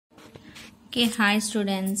Okay, hi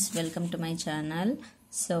students, welcome to my channel.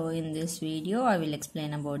 So in this video I will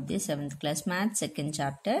explain about the 7th class math second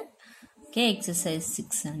chapter. Okay, exercise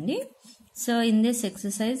 6 andi. So in this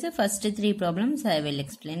exercise the first 3 problems I will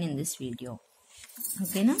explain in this video.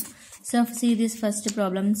 Okay na? So see this first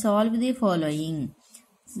problem, solve the following.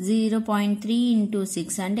 0.3 into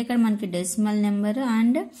 6 అంటే ఇక్కడ మనకి decimal number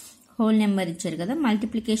and whole number ఇచ్చారు కదా,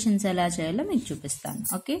 multiplications ఎలా చేయాలో మీకు చూపిస్తాను.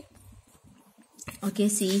 Okay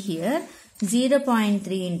see here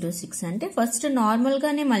 0.3 into 6 అంటే ఫస్ట్ నార్మల్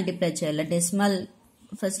గానే మల్టిప్లై చేయాలి.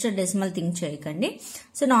 ఫస్ట్ డెసిమల్ థింక్ చేయకండి.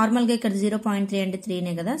 సో నార్మల్ గా ఇక్కడ 0.3 అంటే 3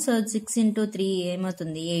 నే కదా, సో 6 into 3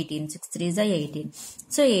 ఏమవుతుంది 18, 6 3 18,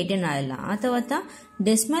 సో 18 రాయాలి. ఆ తర్వాత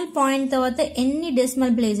డెసిమల్ పాయింట్ తర్వాత ఎన్ని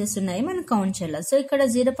డెసిమల్ ప్లేసెస్ ఉన్నాయి మనం కౌంట్ చేయాలి. సో ఇక్కడ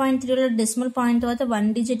 0.3 లో డెసిమల్ పాయింట్ తర్వాత 1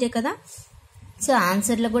 డిజిటే కదా, సో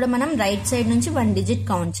ఆన్సర్ లో కూడా మనం రైట్ సైడ్ నుంచి 1 డిజిట్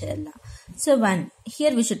కౌంట్ చేయాలి. So 1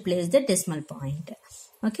 here we should place the decimal point.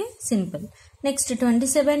 Okay, simple. Next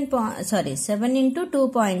 7 into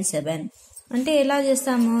 2.7 అంటే ఎలా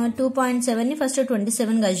చేస్తాము, 2.7 ని ఫస్ట్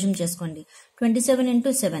 27 గా అజ్యూమ్ చేసుకోండి. 27 into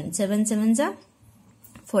 7 7 7s are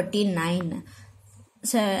 49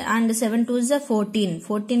 and 7 2s are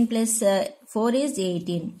 14 plus 4 is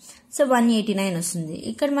 18, so 189 వస్తుంది.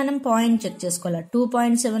 ఇక్కడ మనం పాయింట్ చెక్ చేసుకోవాలి.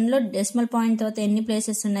 2.7 లో డెసిమల్ పాయింట్ తర్వాత ఎన్ని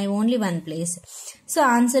ప్లేసెస్ ఉన్నాయి, ఓన్లీ 1 ప్లేస్. సో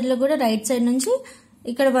ఆన్సర్ లో కూడా రైట్ సైడ్ నుంచి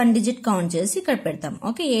ఇక్కడ 1 డిజిట్ కౌంట్ చేసి ఇక్కడ పెడతాం.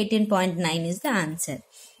 Okay, 18.9 is the answer.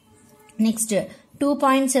 Next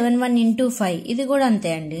 2.71 into 5 ఇది కూడా అంతే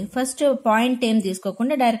అండి. ఫస్ట్ పాయింట్ ఏం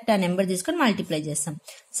తీసుకోకుండా డైరెక్ట్ ఆ నెంబర్ తీసుకొని మల్టిప్లై చేస్తాం.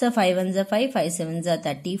 So 5 1s are 5, 5 7s are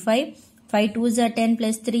 35, 5 2s are 10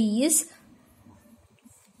 plus 3 is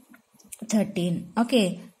 13. Okay,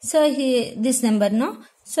 so here this number no,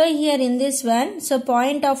 so here in this one, so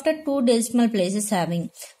point after 2 decimal places having,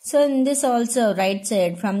 so in this also right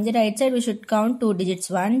side, from the right side we should count 2 digits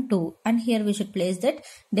 1 2 and here we should place that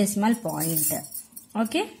decimal point.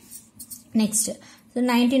 Okay, next so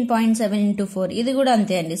 19.7 into 4 ఇది కూడా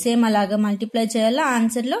అంతే అండి, same అలాగా multiply చేయాలా.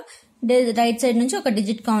 Answer లో right side నుంచి ఒక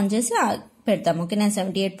digit count చేసి పెడతాం. ఓకే నా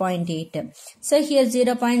 78.8. సో హియర్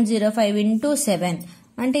 0.05 into 7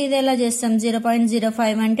 అంటే ఇది ఎలా చేస్తాం,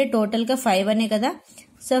 0.05 అంటే టోటల్ గా 5 అనే కదా,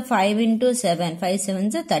 so 5 into 7 5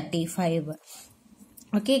 7s are 35.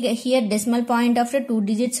 Okay, here decimal point after 2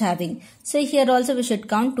 digits having, so here also we should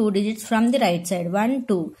count 2 digits from the right side 1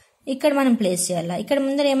 2. ఇక్కడ మనం ప్లేస్ చేయాలా. ఇక్కడ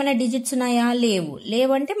ముందర ఏమైనా డిజిట్స్ ఉన్నాయా,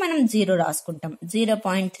 లేవు అంటే మనం 0 రాసుకుంటాం.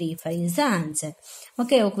 0.35 ఇస్ ద ఆన్సర్.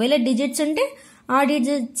 ఓకే, ఒకవేళ డిజిట్స్ ఉంటే ఆ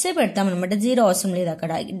డిజిట్స్ పెడతాం అనమాట, 0 అవసరం లేదు.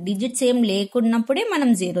 అక్కడ డిజిట్స్ ఏం లేకున్నప్పుడే మనం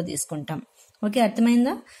 0 తీసుకుంటాం. ఓకే,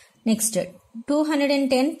 అర్థమైందా. నెక్స్ట్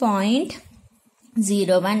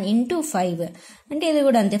 210.01 into 5 అంటే ఇది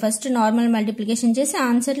కూడా అంతే. ఫస్ట్ నార్మల్ మల్టిప్లికేషన్ చేసి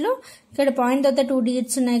ఆన్సర్ లో ఇక్కడ పాయింట్ తర్వాత 2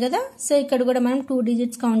 డిజిట్స్ ఉన్నాయి కదా, సో ఇక్కడ కూడా మనం 2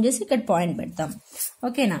 డిజిట్స్ కౌంట్ చేసి ఇక్కడ పాయింట్ పెడతాం.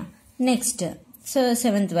 ఓకేనా. Next so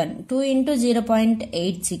 7th one 2 into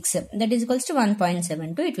 0.86 that is equals to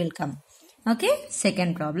 1.72 it will come. Okay,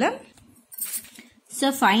 second problem. So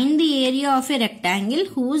find the area of a rectangle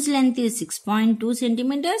whose length is 6.2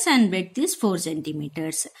 centimeters and breadth is 4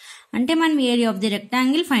 centimeters. అంటే మనం area of the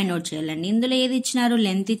rectangle find out చేయాలండి. ఇందులో ఏది ఇచ్చినారు,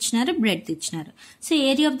 length ఇచ్చినారు, breadth ఇచ్చినారు. So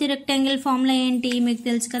area of the rectangle formula ఏంటి మీకు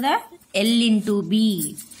తెలుసు కదా, L into B.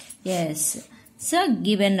 Yes, so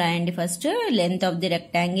given రాయండి. First length of the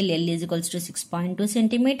rectangle L is equals to 6.2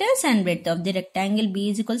 centimeters and breadth of the rectangle B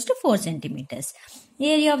is equals to 4 centimeters.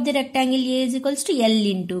 Area of the rectangle A is equals to L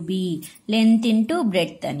into B, length into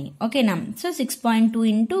breadth అని. ఓకేనా. So 6.2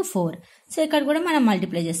 into 4, so ఇక్కడ కూడా మనం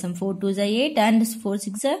multiply చేస్తాం. 4 2s are 8 and 4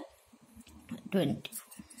 6s are 20.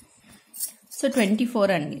 So 24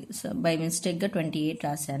 అండి. So by mistake గా 28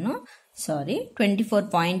 రాశాను, sorry.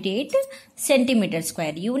 24.8 centimetre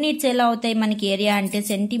square. Units ఎలా అవుతాయి మనకి, ఏరియా అంటే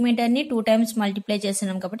సెంటీమీటర్ ని 2 times మల్టిప్లై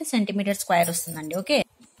చేస్తున్నాం కాబట్టి సెంటీమీటర్ స్క్వేర్ వస్తుందండి. Okay,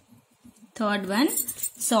 third one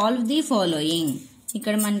solve the following.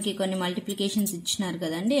 ఇక్కడ మనకి కొన్ని మల్టిప్లికేషన్స్ ఇచ్చినారు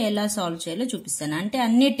కదండి, ఎలా సాల్వ్ చేయాలో చూపిస్తాను. అంటే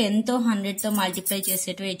అన్ని 10 తో 100 తో మల్టిప్లై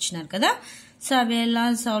చేసేటివి ఇచ్చినారు కదా, సో అవి ఎలా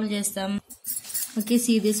సాల్వ్ చేస్తాం. Okay,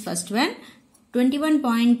 see this first one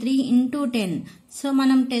 21.3 into 10. So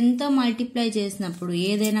మనం 10 తో మల్టిప్లై చేసినప్పుడు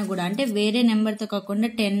ఏదైనా కూడా, అంటే వేరే నెంబర్ తో కాకుండా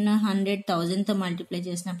 10 100 1000 తో మల్టిప్లై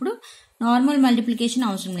చేసినప్పుడు నార్మల్ మల్టిప్లికేషన్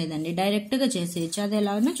అవసరం లేదండి, డైరెక్ట్ గా చేసేయచ్చు. అది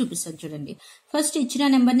ఎలాగో చూపిస్తాను చూడండి. ఫస్ట్ ఇచ్చిన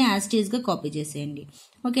నెంబర్ ని యాజ్ ఇట్ ఈజ్ గా కాపీ చేసేయండి.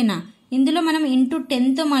 ఓకేనా. ఇందులో మనం ఇంటూ 10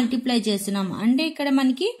 తో మల్టిప్లై చేస్తున్నాం అంటే ఇక్కడ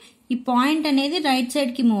మనకి ఈ పాయింట్ అనేది రైట్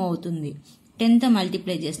సైడ్ కి మూవ్ అవుతుంది. 10 తో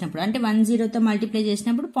మల్టిప్లై చేసినప్పుడు అంటే 10 తో మల్టిప్లై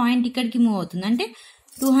చేసినప్పుడు పాయింట్ ఇక్కడికి మూవ్ అవుతుంది. అంటే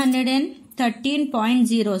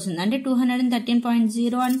 213.0 వస్తుంది. అంటే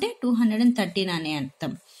 213.0 అంటే 213 అనే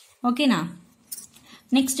అర్థం. ఓకేనా.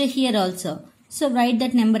 Next here also, so right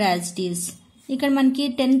that number as it is. ఇక్కడ మనకి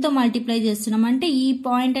 10తో మల్టిప్లై చేస్తున్నాం అంటే ఈ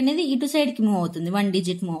పాయింట్ అనేది ఇటు సైడ్కి మూవ్ అవుతుంది, 1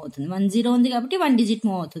 డిజిట్ మూవ్ అవుతుంది. 10 ఉంది కాబట్టి 1 డిజిట్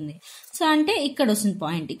మూవ్ అవుతుంది. సో అంటే ఇక్కడ వస్తుంది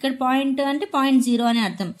పాయింట్, ఇక్కడ పాయింట్ అంటే 0.0 అని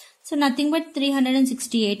అర్థం. So nothing but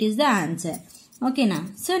 368 is the answer. ఓకేనా.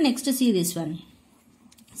 So next see this one.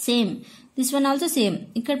 Same, this one also same.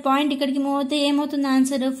 ఇక్కడ పాయింట్ ఇక్కడికి మూవ్ అవుతే ఏమవుతుంది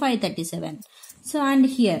answer 537. So and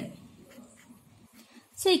here,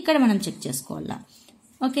 so ఇక్కడ మనం చెక్ చేసుకోవాలా.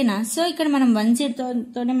 ఓకేనా. సో ఇక్కడ మనం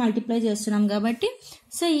 10తోనే మల్టిప్లై చేస్తున్నాం కాబట్టి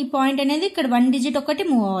సో ఈ పాయింట్ అనేది ఇక్కడ 1 డిజిట్ ఒకటి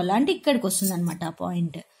మూవ్ అవ్వాలి అంటే ఇక్కడికి వస్తుంది అనమాట ఆ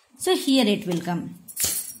point. So here it will come.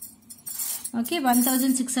 Okay,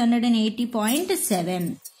 1680.7.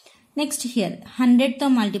 Next here 100తో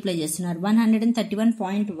multiply చేస్తున్నారు.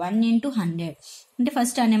 131.1 into 100 అంటే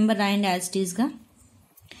ఫస్ట్ ఆ నెంబర్ రాయండి యాజ్ ఇట్ ఈస్గా.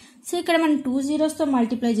 సో ఇక్కడ మనం 2 zeros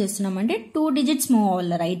మల్టిప్లై చేస్తున్నాం అంటే 2 digits మూవ్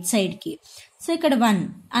అవ్వాలి రైట్ సైడ్కి. సో ఇక్కడ 1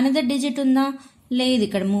 అనదర్ డిజిట్ ఉందా, లేదు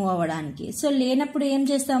ఇక్కడ మూవ్ అవ్వడానికి. సో లేనప్పుడు ఏం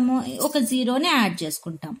చేస్తాము, ఒక జీరోని యాడ్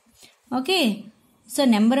చేసుకుంటాం. ఓకే, సో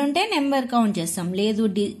నెంబర్ ఉంటే నెంబర్ కౌంట్ చేస్తాం, లేదు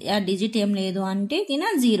ఆ డిజిట్ ఏం లేదు అంటే కింద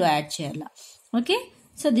జీరో యాడ్ చేయాలి. Okay,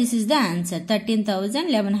 so this is the answer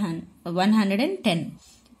 13,110.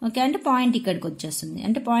 Okay, అంటే పాయింట్ ఇక్కడికి వచ్చేస్తుంది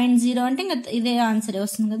అంటే 0.0 అంటే ఇంకా ఇదే ఆన్సర్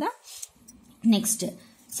వస్తుంది కదా. Next,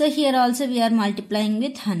 so here also we are multiplying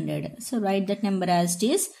with 100. So write that number as it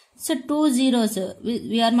is. So 2 zeros,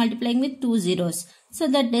 we are multiplying with 2 zeros. So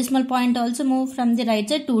that decimal point also move from the right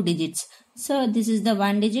side 2 digits. So this is the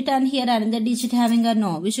 1 digit and here another digit having or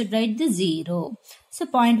no. We should write the 0. So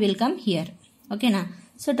point will come here. Okay na.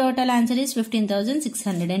 So total answer is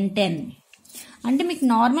 15,610. అంటే మీకు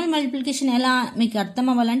normal multiplication ఎలా మీకు అర్థం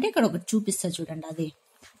అవ్వాలంటే ఇక్కడ ఒకటి చూపిస్తా చూడండి. అది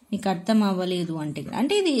మీకు అర్థం అవ్వలేదు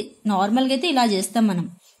అంటే ఇది నార్మల్గా అయితే ఇలా చేస్తాం మనం.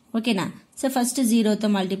 ఓకేనా. సో ఫస్ట్ 0తో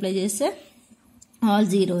మల్టిప్లై చేస్తే ఆల్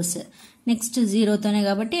జీరోస్, నెక్స్ట్ 0తోనే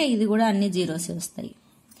కాబట్టి ఇది కూడా అన్ని జీరోస్ వస్తాయి.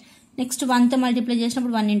 నెక్స్ట్ 1తో మల్టిప్లై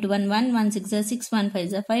చేసినప్పుడు 1 into 1 1, 1 6 6, 1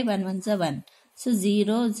 5 5, 1 1 1. So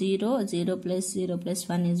 0 0 0 plus 0 plus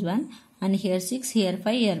 1 is 1 and here 6, here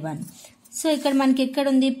 5, here 1. So ఇక్కడ మనకి ఎక్కడ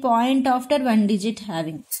ఉంది point after 1 digit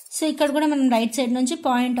having. So ఇక్కడ కూడా మనం రైట్ సైడ్ నుంచి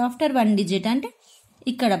పాయింట్ ఆఫ్టర్ 1 డిజిట్ అంటే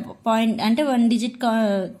ఇక్కడ పాయింట్ అంటే 1 డిజిట్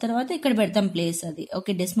తర్వాత ఇక్కడ పెడతాం ప్లేస్ అది.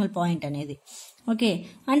 ఓకే, డెసిమల్ పాయింట్ అనేది. ఓకే,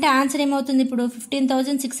 అంటే ఆన్సర్ ఏమవుతుంది ఇప్పుడు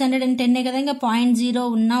 15,610 కదా, ఇంకా 0.0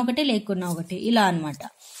 ఉన్నా ఒకటే లేకున్నా ఒకటే ఇలా అనమాట.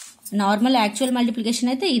 నార్మల్ యాక్చువల్ మల్టిప్లికేషన్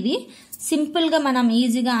అయితే ఇది. సింపుల్గా మనం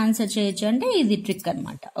ఈజీగా ఆన్సర్ చేయొచ్చు అంటే ఇది ట్రిక్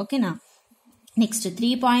అనమాట. ఓకేనా. నెక్స్ట్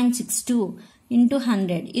 3.62 into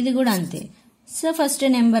 100 ఇది కూడా అంతే. సో ఫస్ట్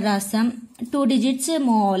నెంబర్ రాస్తాం, 2 digits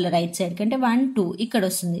మూవ్ అవ్వాలి రైట్ సైడ్ కంటే 1 2 ఇక్కడ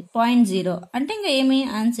వస్తుంది 0.0 అంటే ఇంకా ఏమి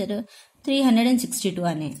ఆన్సర్ 362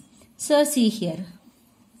 అనే. So see here,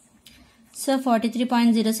 so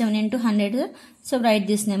 43.07 into 100. So right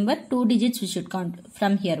this number 2 digits we should count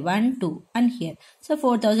from here 1 2 and here. So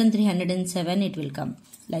 4,307 it will come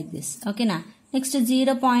like this. ఓకేనా. నెక్స్ట్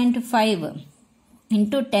 0.5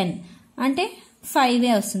 into 10 అంటే 5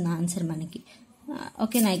 వస్తుంది ఆన్సర్ మనకి.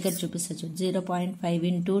 ఓకేనా, ఇక్కడ చూపిస్తా చూడు 0.5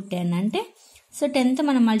 into 10 అంటే సో 10తో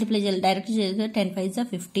మనం మల్టిప్లై చేయాలి డైరెక్ట్ చేయాలి. 10 5s are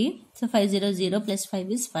 50. So 500 plus 5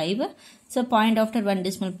 is 5. So point after 1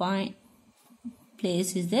 decimal point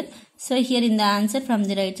place is there. So here in the answer from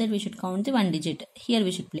the right side we should count the 1 digit. Here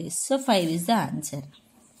we should place. So 5 is the answer.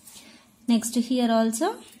 Next here also.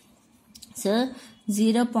 So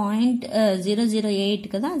 0.008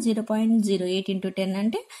 కదా, 0.08 into 10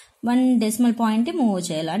 అంటే 1 decimal point move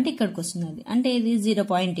చేయాలి అంటే ఇక్కడికి వస్తుంది అది అంటే ఇది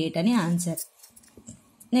 0.8 అని answer.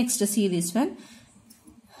 Next see this one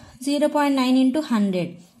 0.9 into 100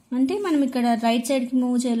 అంటే మనం ఇక్కడ రైట్ సైడ్కి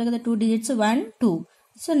మూవ్ చేయాలి కదా 2 digits 1 2.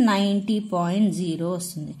 సో 90.0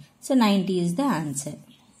 వస్తుంది. So 90 is the answer.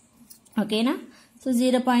 ఓకేనా. So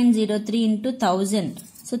 0.03 into 1000.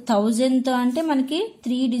 సో 1000తో అంటే మనకి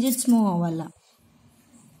 3 digits మూవ్ అవ్వాలా.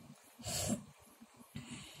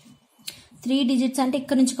 3 digits అంటే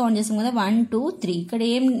ఇక్కడ నుంచి కౌంట్ చేస్తాం కదా 1 2 3. ఇక్కడ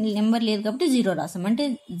ఏం నెంబర్ లేదు కాబట్టి 0 రాస్తాం అంటే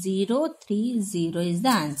 030 ఈజ్ ద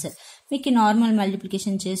ఆన్సర్. మీకు నార్మల్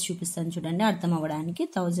మల్టిప్లికేషన్ చేసి చూపిస్తాను చూడండి అర్థం అవ్వడానికి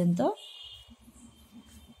 1000తో.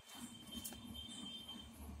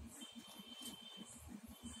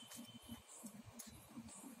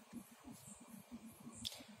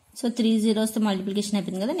 సో 3 zeros మల్టిప్లికేషన్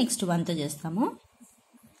అయిపోయింది కదా, నెక్స్ట్ 1తో చేస్తాము.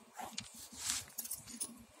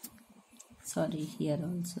 Sorry here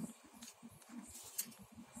also.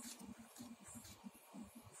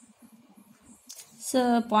 So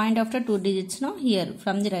point after 2 digits now here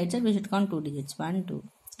from the right side we should count 2 digits 1 2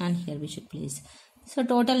 and here we should place. So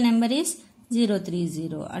total number is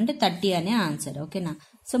 030 అంటే 30 అనే ఆన్సర్. ఓకేనా.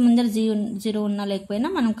 So ముందర 0 ఉన్నా లేకపోయినా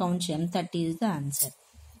మనం కౌంట్ చేయం 30 is the answer.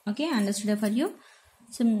 Okay, understood for you.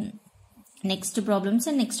 So next problems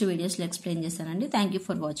and next వీడియోస్లో explain చేస్తానండి. Thank you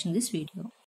for watching this video.